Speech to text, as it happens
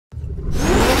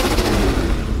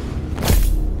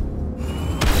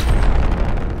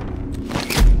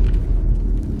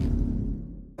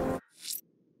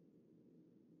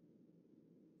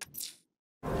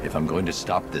If I'm going to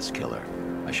stop this killer,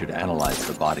 I should analyze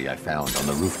the body I found on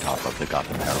the rooftop of the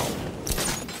Gotham Herald.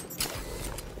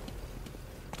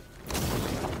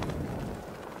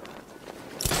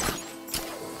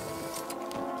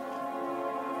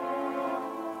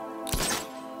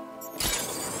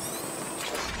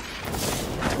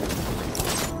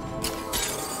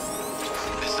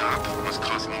 This op must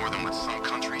cost more than what some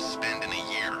countries spend in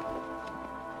a year.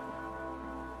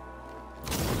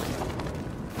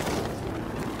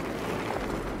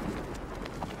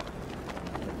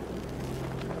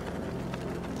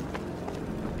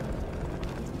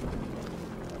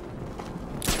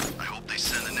 I hope they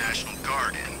send the National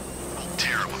Guard in. We'll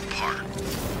tear them apart.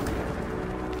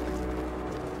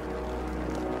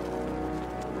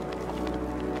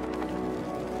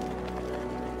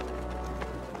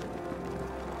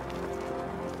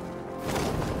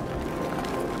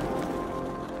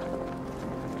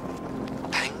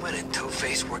 Penguin and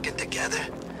Two-Face working together?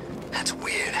 That's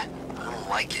weird. I don't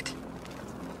like it.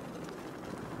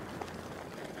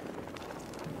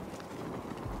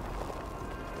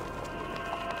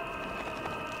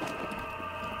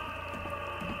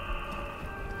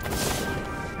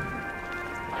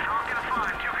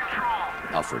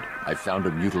 Alfred, I found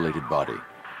a mutilated body,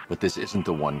 but this isn't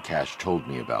the one Cash told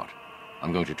me about.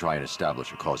 I'm going to try and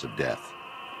establish a cause of death.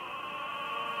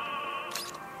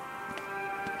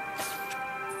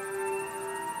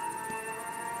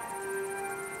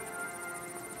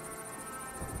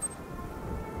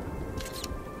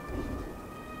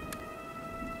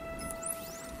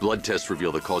 Blood tests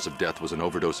reveal the cause of death was an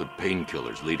overdose of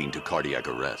painkillers leading to cardiac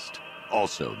arrest.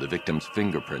 Also, the victim's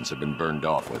fingerprints have been burned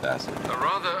off with acid. A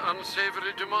rather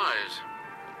unsavory demise.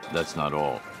 That's not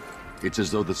all. It's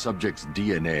as though the subject's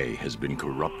DNA has been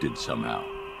corrupted somehow.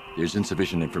 There's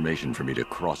insufficient information for me to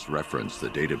cross-reference the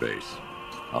database.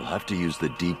 I'll have to use the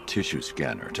deep tissue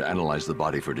scanner to analyze the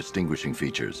body for distinguishing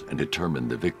features and determine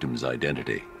the victim's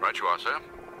identity. Right you are, sir.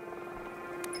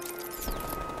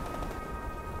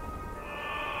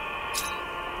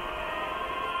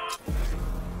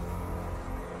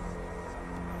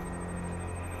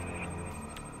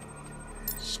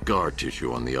 Scar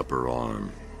tissue on the upper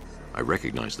arm. I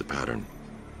recognize the pattern.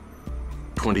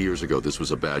 20 years ago, this was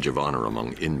a badge of honor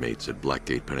among inmates at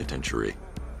Blackgate Penitentiary.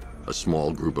 A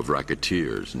small group of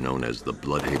racketeers known as the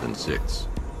Pt.6.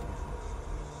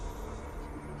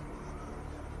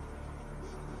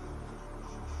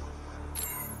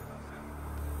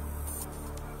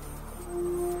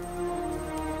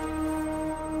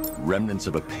 Remnants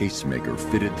of a pacemaker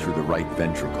fitted through the right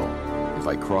ventricle. If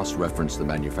I cross-reference the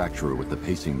manufacturer with the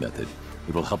pacing method,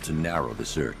 it will help to narrow the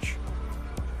search.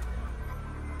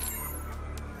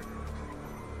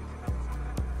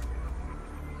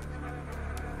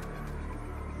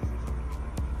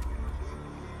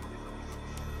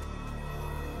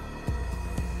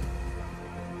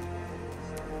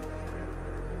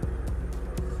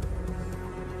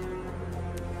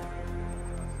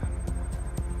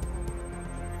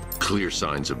 Clear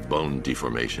signs of bone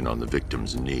deformation on the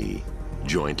victim's knee.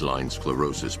 Joint line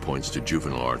sclerosis points to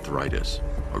juvenile arthritis,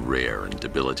 a rare and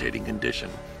debilitating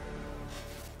condition.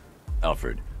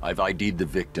 Alfred, I've ID'd the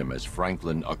victim as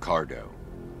Franklin Accardo.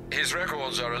 His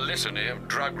records are a litany of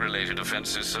drug-related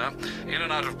offenses, sir. In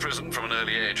and out of prison from an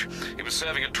early age. He was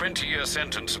serving a 20-year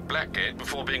sentence at Blackgate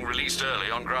before being released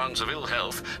early on grounds of ill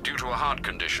health due to a heart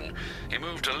condition. He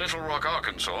moved to Little Rock,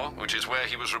 Arkansas, which is where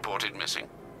he was reported missing.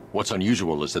 What's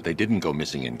unusual is that they didn't go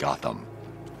missing in Gotham.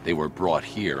 They were brought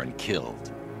here and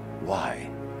killed. Why?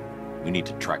 We need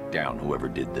to track down whoever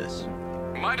did this.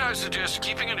 Might I suggest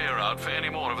keeping an ear out for any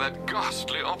more of that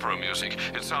ghastly opera music?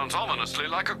 It sounds ominously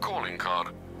like a calling card.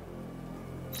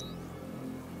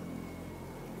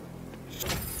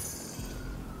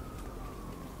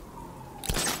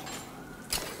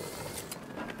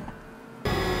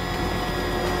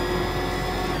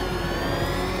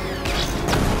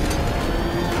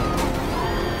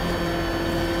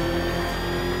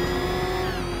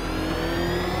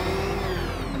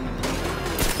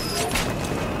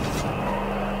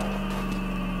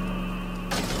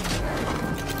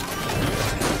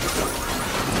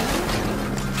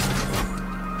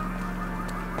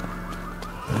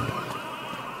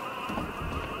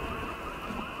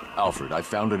 Alfred, I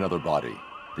found another body.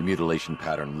 The mutilation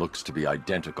pattern looks to be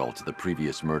identical to the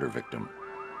previous murder victim.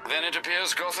 Then it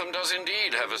appears Gotham does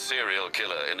indeed have a serial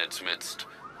killer in its midst.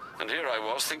 And here I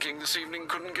was thinking this evening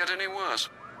couldn't get any worse.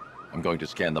 I'm going to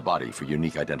scan the body for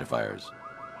unique identifiers.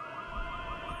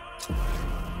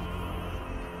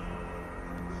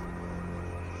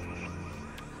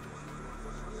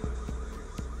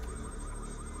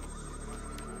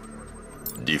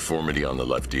 Deformity on the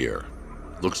left ear.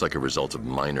 Looks like a result of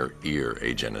minor ear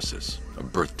agenesis, a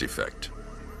birth defect.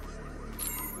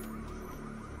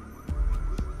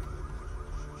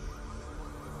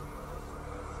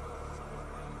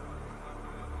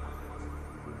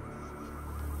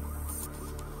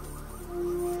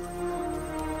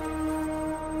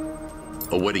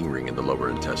 A wedding ring in the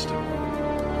lower intestine.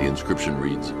 The inscription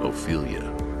reads,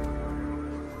 Ophelia.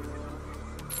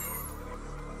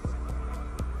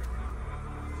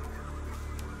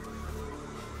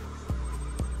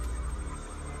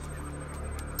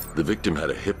 The victim had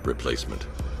a hip replacement.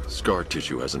 Scar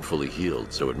tissue hasn't fully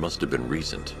healed, so it must have been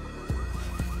recent.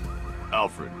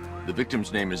 Alfred, the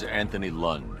victim's name is Anthony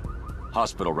Lund.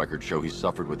 Hospital records show he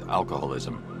suffered with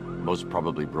alcoholism, most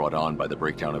probably brought on by the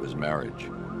breakdown of his marriage.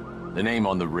 The name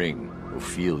on the ring,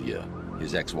 Ophelia,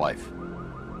 his ex-wife.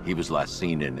 He was last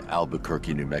seen in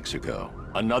Albuquerque, New Mexico.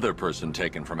 Another person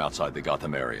taken from outside the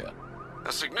Gotham area.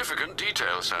 A significant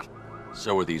detail, sir.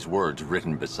 So are these words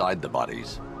written beside the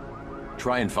bodies.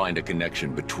 Try and find a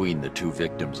connection between the two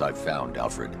victims I've found,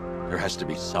 Alfred. There has to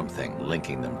be something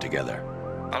linking them together.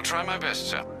 I'll try my best,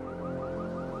 sir.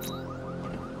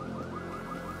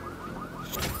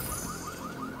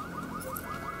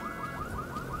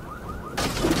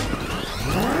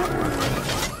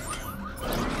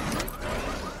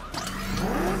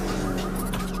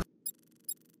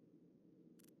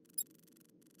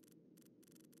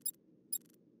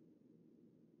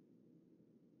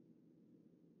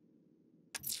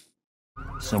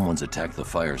 Someone's attacked the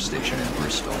fire station in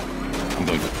Bristol. I'm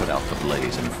going to put out the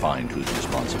blaze and find who's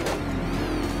responsible.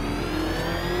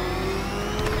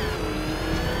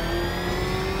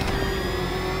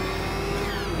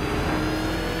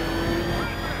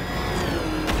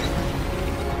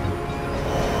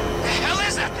 The hell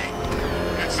is that thing?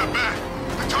 It's the back.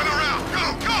 Turn around. Go,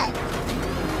 go!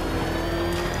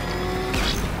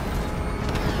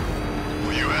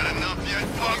 Well, you had enough yet,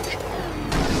 punk?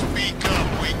 Speak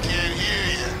up. We can't hear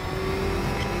you.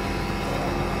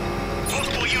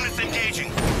 Multiple units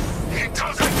engaging. He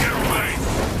doesn't get away.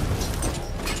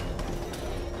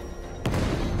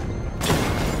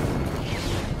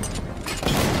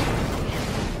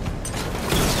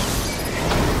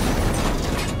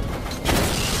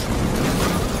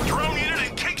 Drone unit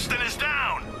in Kingston is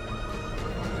down.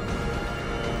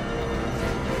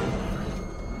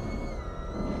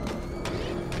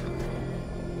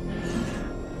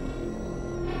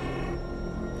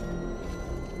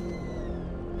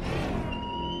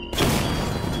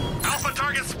 Alpha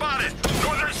target spotted.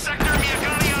 Northern sector,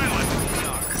 Miyagani Island.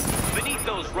 Beneath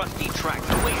those rusty tracks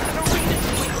awaits an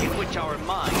arena in which our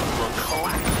minds will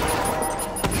collapse.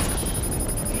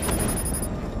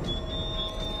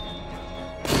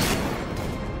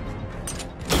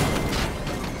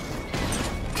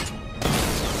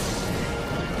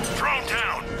 Drone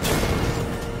down.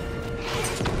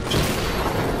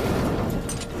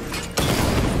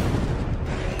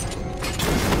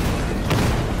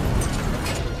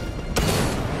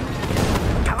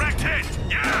 Direct hit.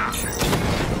 Yeah.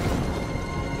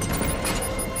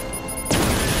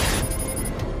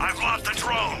 I've lost the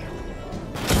drone.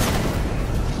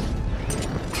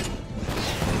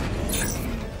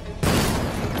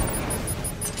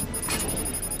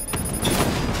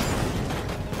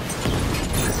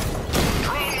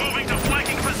 Drone moving to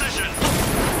flanking position.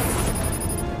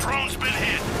 Drone's been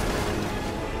hit.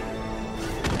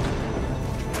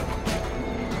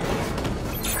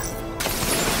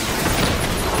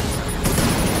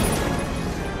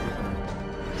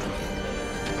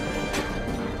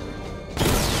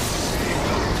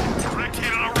 Direct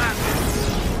hit on a rapid.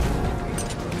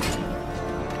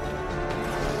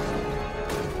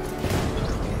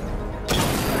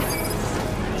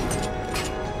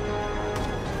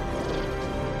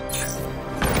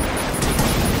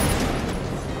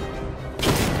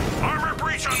 Armor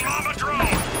breach on Mama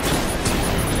drone.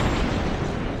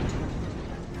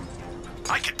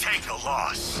 I can take a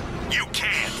loss. You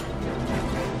can't.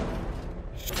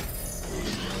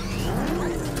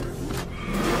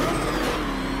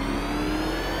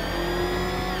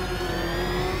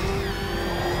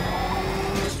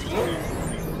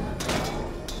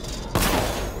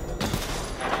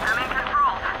 I'm in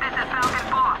control. This is Falcon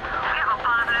 4. We have a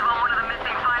positive on one of the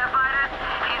missing firefighters.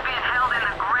 He's being held in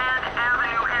the Grand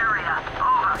Avenue area.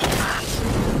 Over.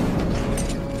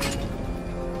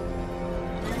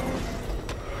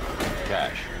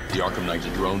 Cash, the Arkham Knight's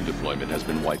drone deployment has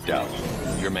been wiped out.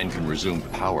 Your men can resume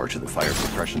power to the fire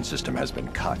suppression system has been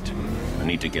cut. I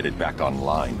need to get it back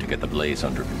online to get the blaze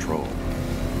under control.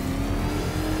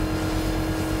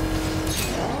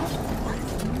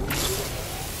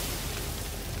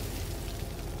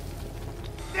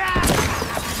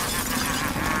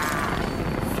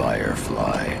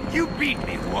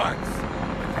 once.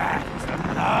 That was a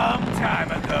long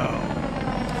time ago.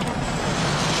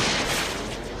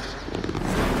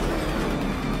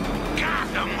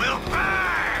 Gotham will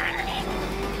burn!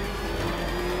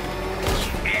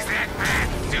 Is that bat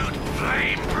suit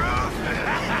flame-proof?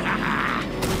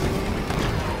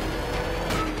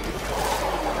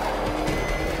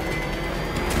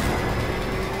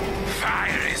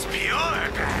 Fire is pure,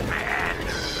 Batman.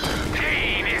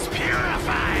 Pain is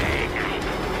purifying.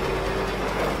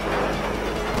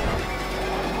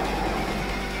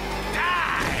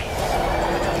 Die!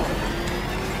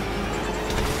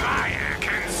 Fire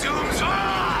consumes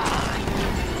all.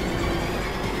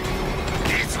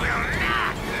 This will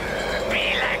not be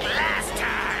like last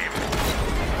time.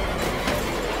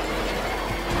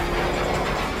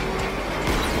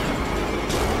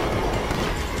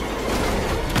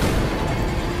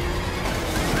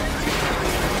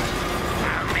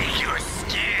 I'll make your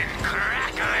skin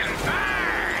crackle and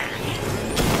burn.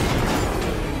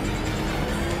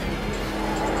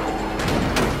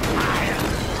 I'll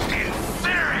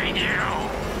incinerate you.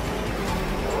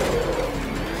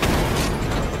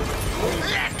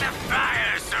 Let the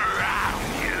fire surround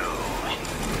you.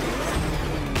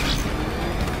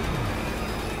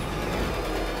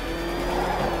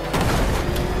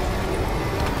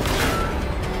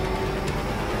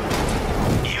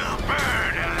 You'll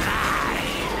burn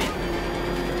alive.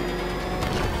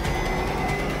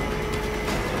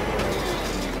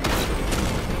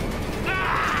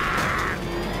 Ah!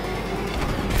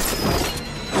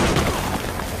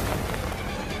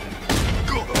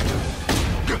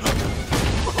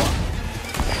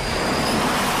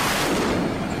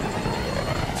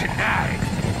 Tonight,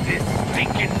 this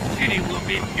stinking city will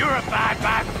be purified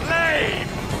by flame!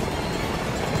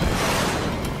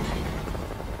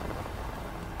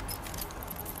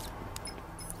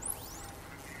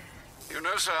 You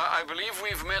know, sir, I believe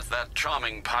we've met that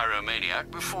charming pyromaniac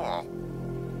before.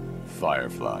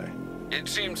 Firefly. It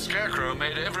seems Scarecrow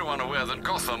made everyone aware that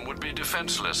Gotham would be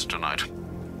defenseless tonight.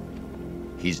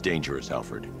 He's dangerous,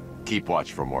 Alfred. Keep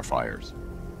watch for more fires.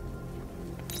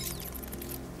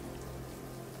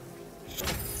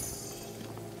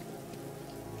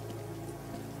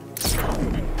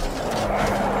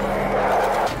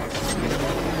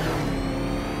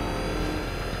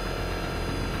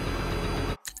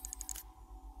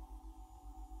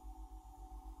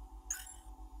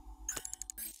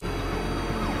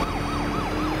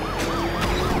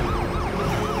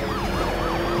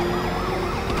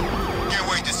 Can't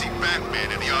wait to see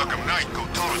Batman and the Arkham Knight go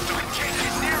toe-to-toe.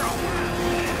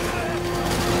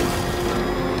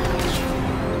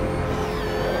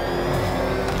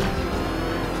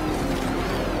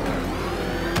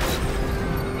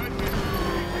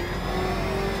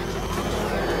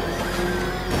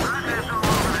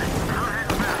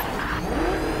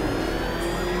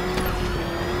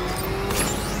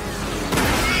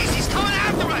 Please, he's coming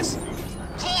after us!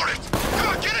 For it! Come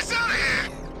on, get us out of here!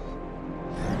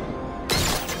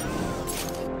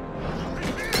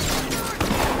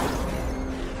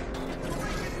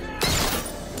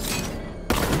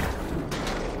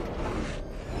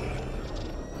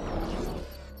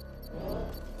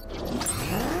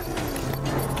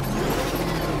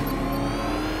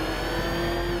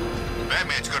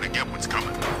 Batman's gonna get what's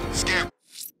coming. Scare.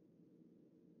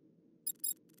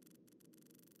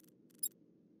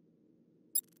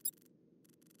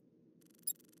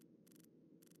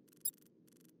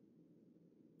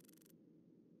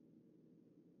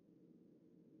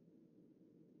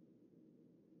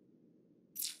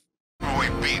 Oh,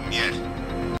 ain't beaten yet.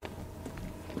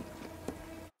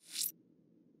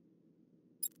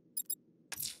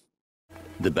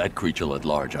 The bat creature at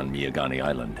large on Miyagani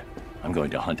Island. I'm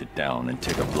going to hunt it down and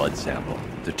take a blood sample,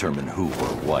 determine who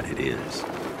or what it is.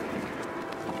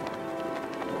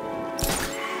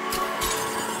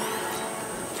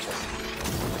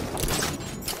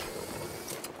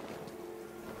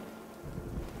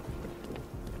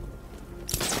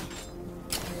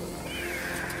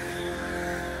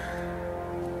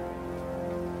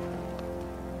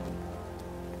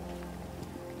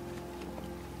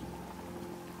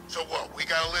 So what, we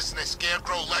gotta listen to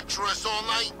Scarecrow lecture us all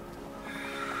night?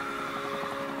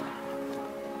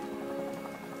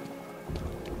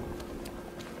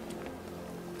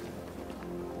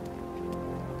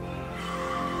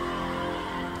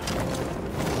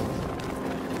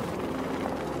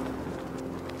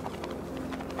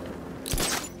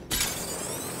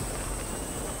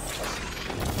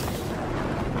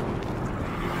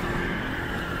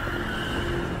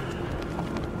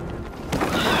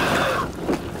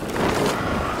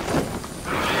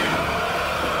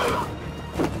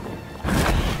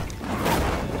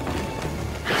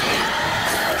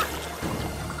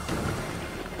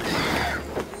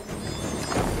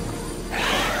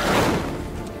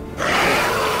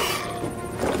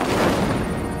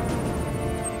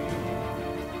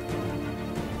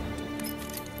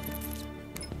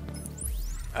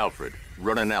 Alfred,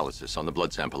 run analysis on the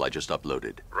blood sample I just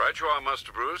uploaded. Right you are,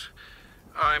 Master Bruce.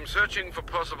 I'm searching for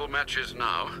possible matches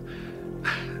now.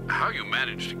 How you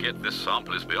managed to get this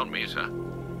sample is beyond me, sir.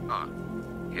 Ah,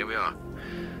 here we are.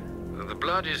 The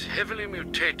blood is heavily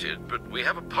mutated, but we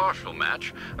have a partial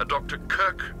match, a Dr.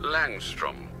 Kirk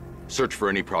Langstrom. Search for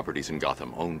any properties in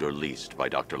Gotham owned or leased by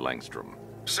Dr. Langstrom.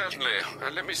 Certainly.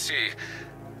 Let me see.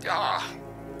 Ah,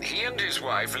 he and his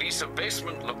wife lease a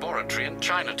basement laboratory in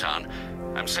Chinatown.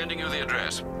 I'm sending you the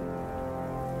address.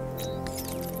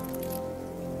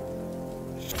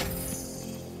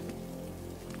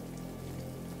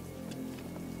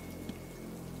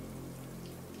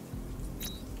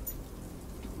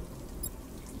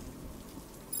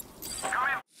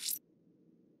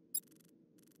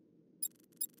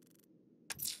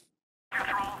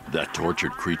 That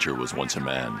tortured creature was once a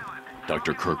man,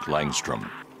 Dr. Kirk Langstrom.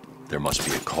 There must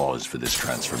be a cause for this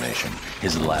transformation.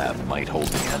 His lab might hold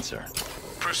the answer.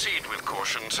 Proceed with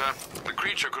caution, sir. The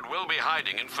creature could well be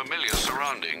hiding in familiar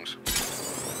surroundings.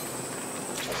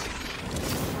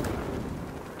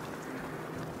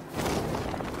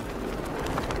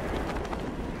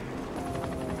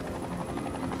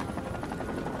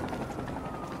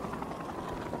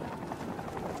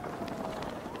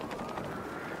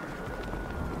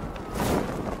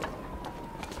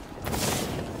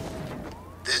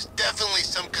 There's definitely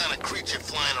some kind of creature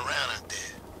flying around out there.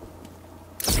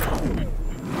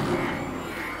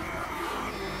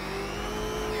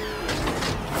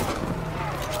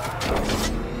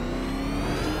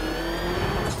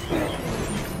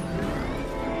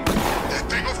 That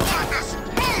thing will find us!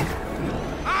 Move!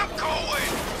 I'm going!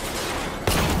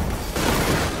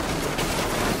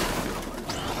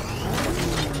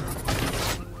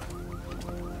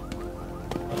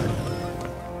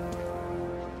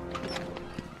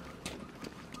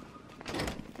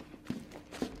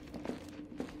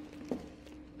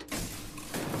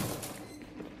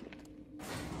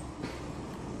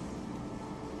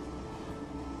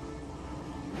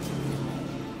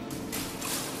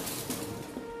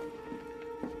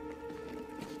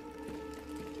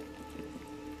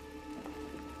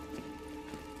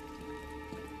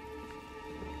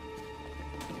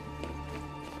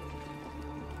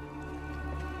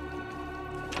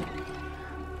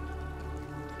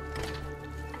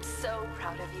 So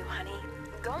proud of you, honey.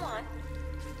 Go on.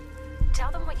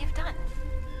 Tell them what you've done.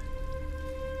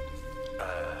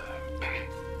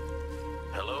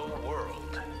 Hello,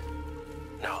 world.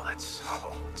 No, that's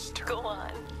terrible. Go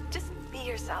on. Just be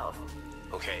yourself.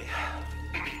 Okay.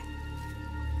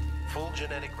 Full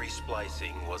genetic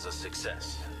resplicing was a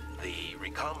success. The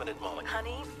recombinant molecule...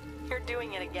 Honey, you're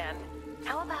doing it again.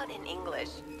 How about in English?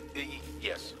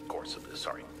 Yes, of course.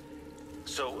 Sorry.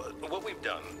 So, what we've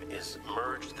done is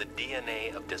merged the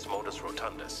DNA of Desmodus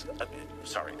rotundus,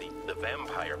 the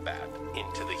vampire bat,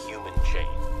 into the human chain.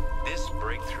 This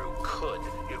breakthrough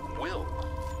it will,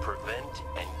 prevent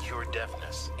and cure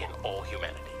deafness in all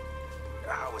humanity.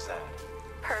 How was that?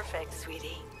 Perfect,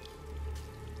 sweetie.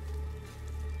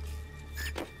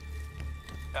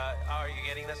 Are you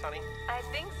getting this, honey? I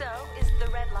think so. Is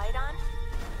the red light on?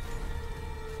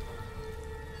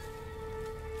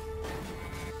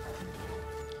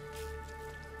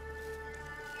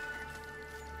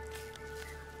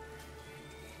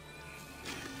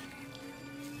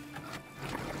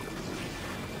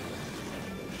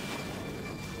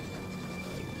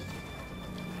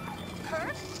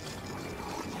 Kirk?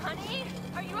 Honey,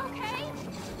 are you okay?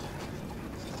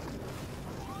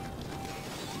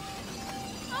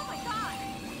 Oh my God!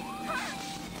 Kirk!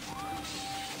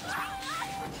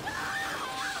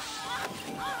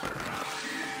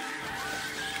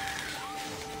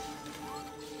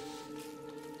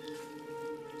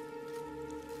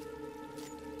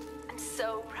 I'm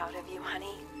so proud of you,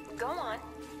 honey. Go on.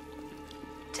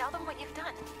 Tell them what you've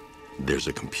done. There's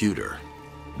a computer.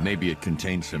 Maybe it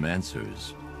contains some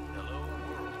answers.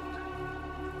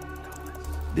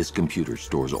 This computer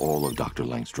stores all of Dr.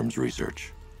 Langstrom's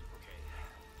research.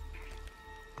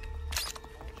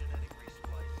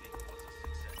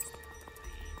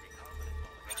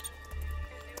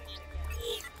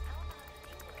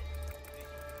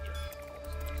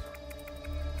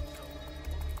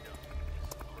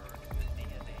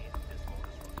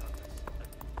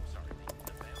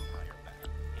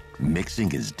 Mixing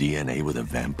his DNA with a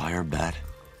vampire bat?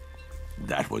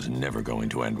 That was never going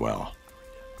to end well.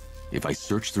 If I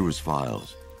search through his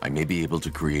files, I may be able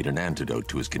to create an antidote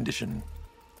to his condition.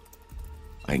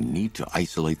 I need to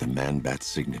isolate the man-bat's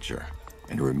signature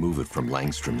and remove it from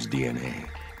Langstrom's DNA.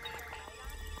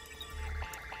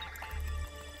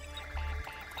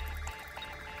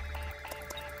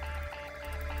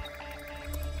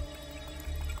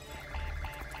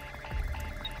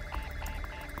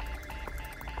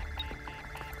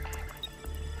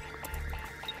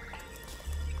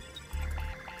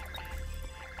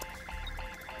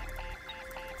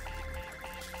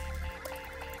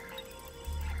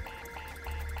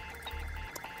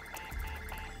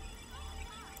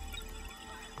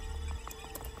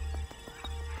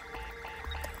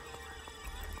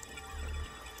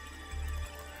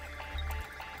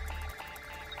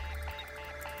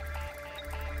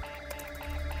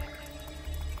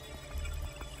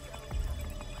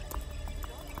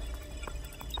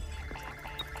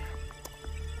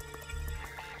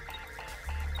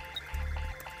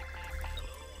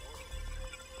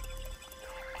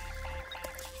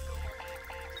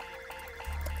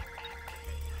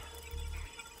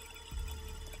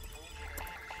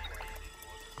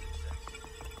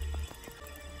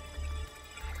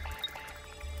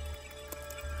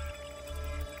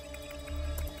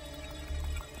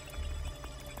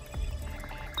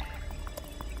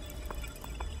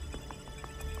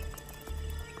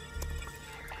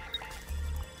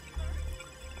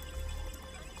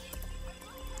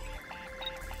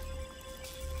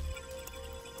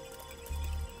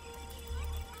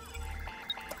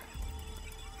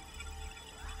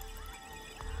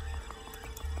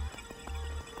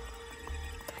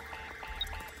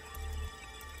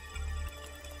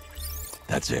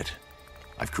 That's it.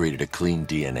 I've created a clean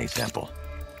DNA sample.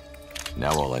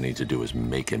 Now all I need to do is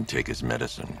make him take his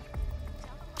medicine.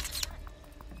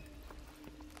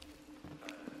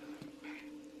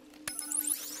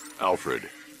 Alfred,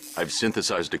 I've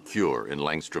synthesized a cure in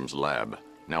Langstrom's lab.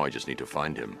 Now I just need to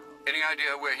find him. Any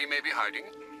idea where he may be hiding?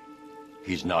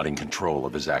 He's not in control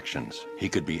of his actions. He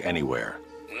could be anywhere.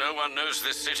 No one knows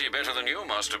this city better than you,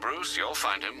 Master Bruce. You'll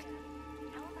find him.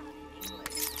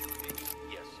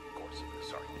 Yes, of course.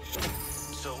 Sorry.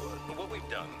 So, what we've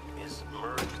done is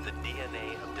merge the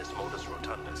DNA of Desmodus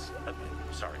rotundus,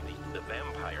 the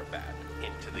vampire bat,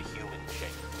 into the human chain.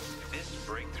 This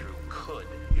breakthrough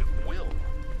it will,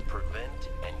 prevent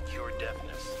and cure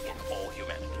deafness in all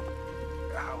humanity.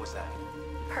 How is that?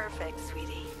 Perfect,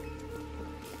 sweetie.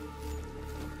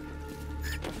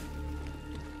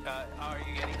 Are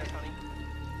you getting this, honey?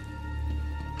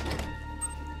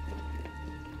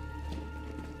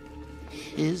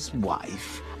 His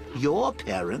wife? Your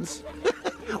parents?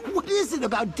 What is it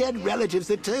about dead relatives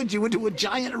that turned you into a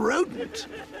giant rodent?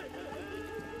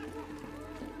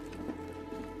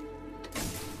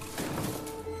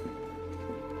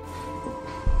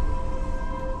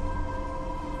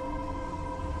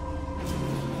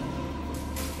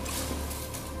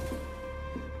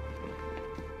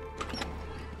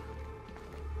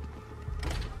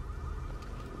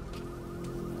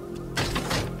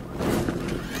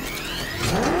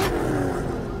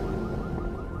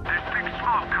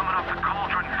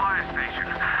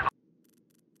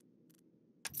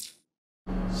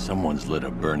 Someone's lit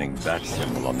a burning bat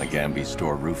symbol on the Gambi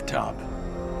store rooftop.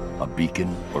 A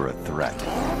beacon or a threat?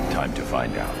 Time to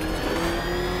find out.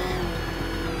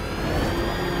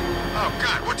 Oh,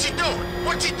 God, what's he doing?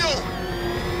 What's he doing?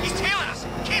 He's tailing us!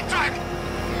 Keep driving!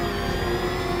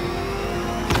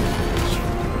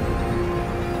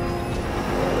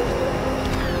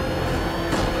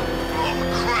 Oh,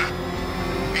 crap!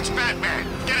 It's Batman!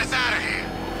 Get us out of here!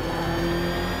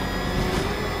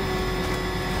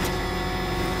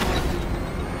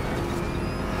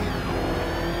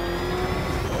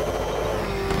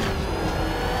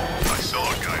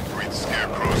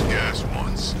 Scarecrow's gas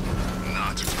once.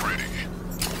 Not pretty.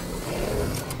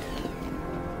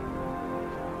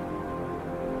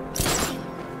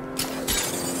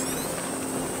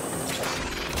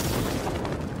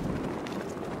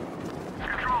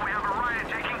 Control, we have a riot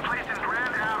taking place in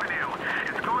Grand Avenue.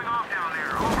 It's going off down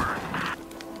there.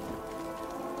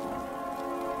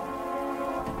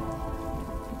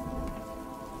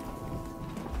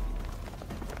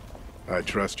 Over. I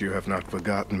trust you have not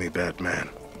forgotten me, Batman.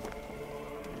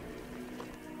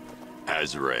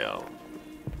 Azrael.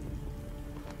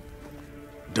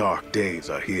 Dark days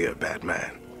are here,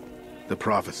 Batman. The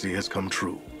prophecy has come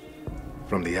true.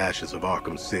 From the ashes of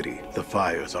Arkham City, the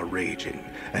fires are raging,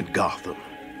 and Gotham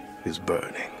is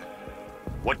burning.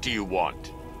 What do you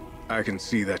want? I can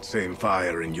see that same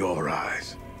fire in your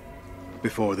eyes.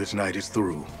 Before this night is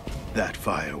through, that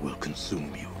fire will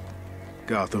consume you.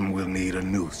 Gotham will need a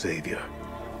new savior,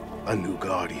 a new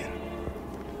guardian,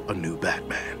 a new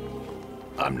Batman.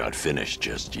 I'm not finished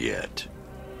just yet.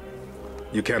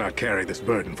 You cannot carry this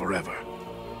burden forever.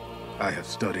 I have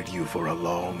studied you for a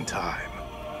long time.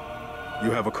 You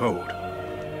have a code.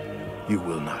 You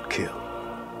will not kill.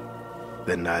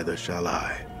 Then neither shall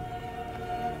I.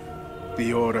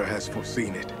 The Order has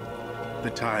foreseen it.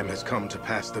 The time has come to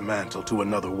pass the mantle to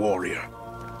another warrior.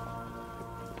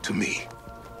 To me.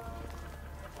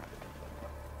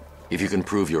 If you can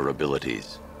prove your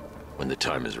abilities, when the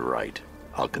time is right,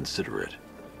 I'll consider it.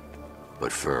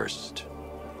 But first,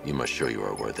 you must show you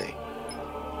are worthy.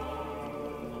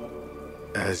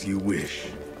 As you wish.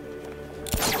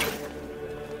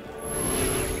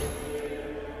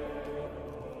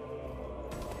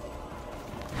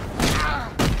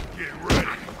 Get ready.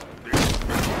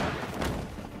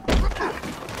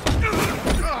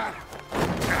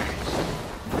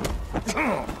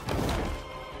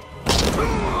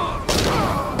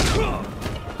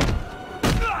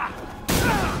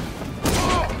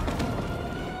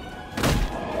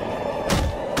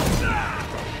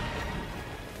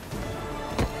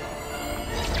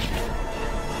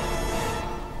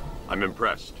 I'm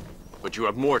impressed, but you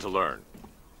have more to learn.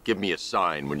 Give me a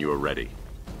sign when you are ready.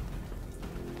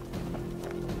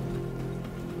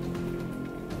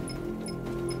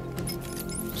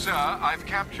 Sir, I've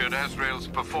captured Azrael's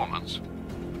performance.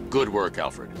 Good work,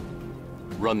 Alfred.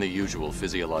 Run the usual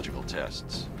physiological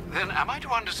tests. Then am I to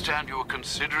understand you're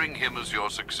considering him as your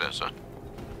successor?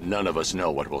 None of us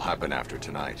know what will happen after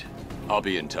tonight. I'll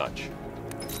be in touch.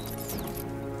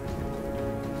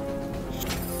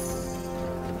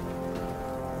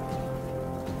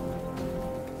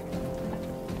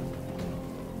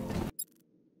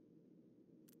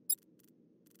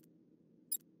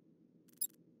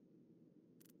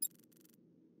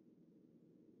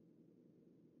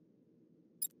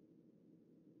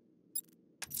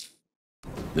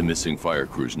 The missing fire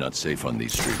crew's not safe on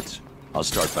these streets. I'll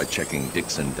start by checking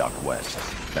Dixon Dock West.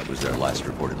 That was their last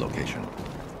reported location.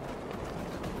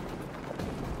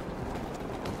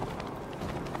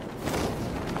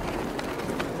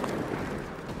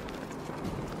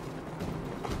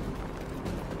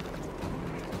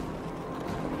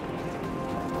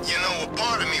 You know, a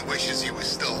part of me wishes he was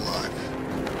still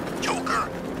alive. Joker?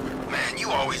 Man, you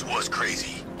always was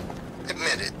crazy.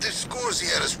 Admit it, the scores he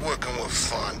had us working were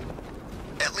fun.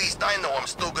 At least I know I'm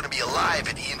still gonna be alive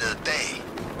at the end of the day.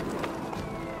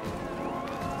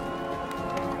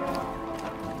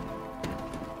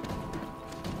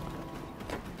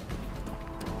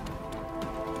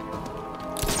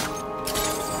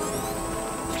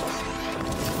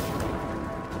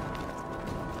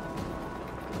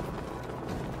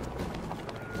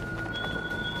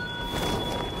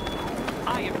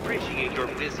 I appreciate you're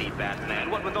busy,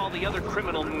 Batman, what with all the other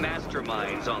criminal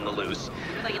masterminds on the loose.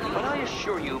 But I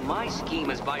assure you, my scheme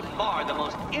is by far the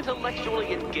most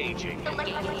intellectually engaging.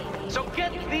 So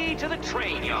get thee to the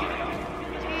train yard.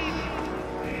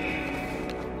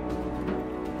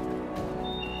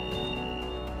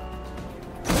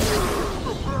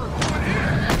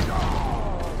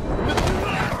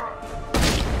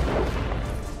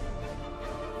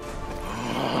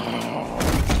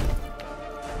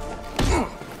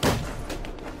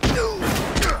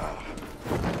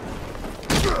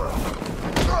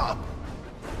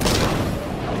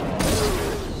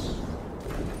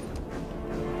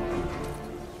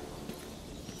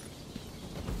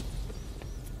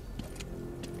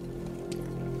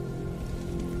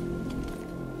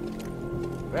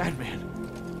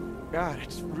 Batman. God,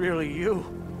 it's really you.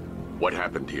 What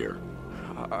happened here?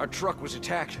 Our truck was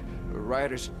attacked. The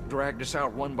rioters dragged us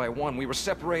out one by one. We were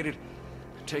separated,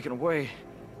 taken away.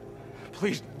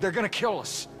 Please, they're gonna kill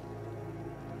us.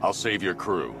 I'll save your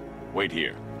crew. Wait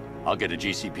here. I'll get a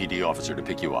GCPD officer to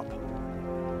pick you up.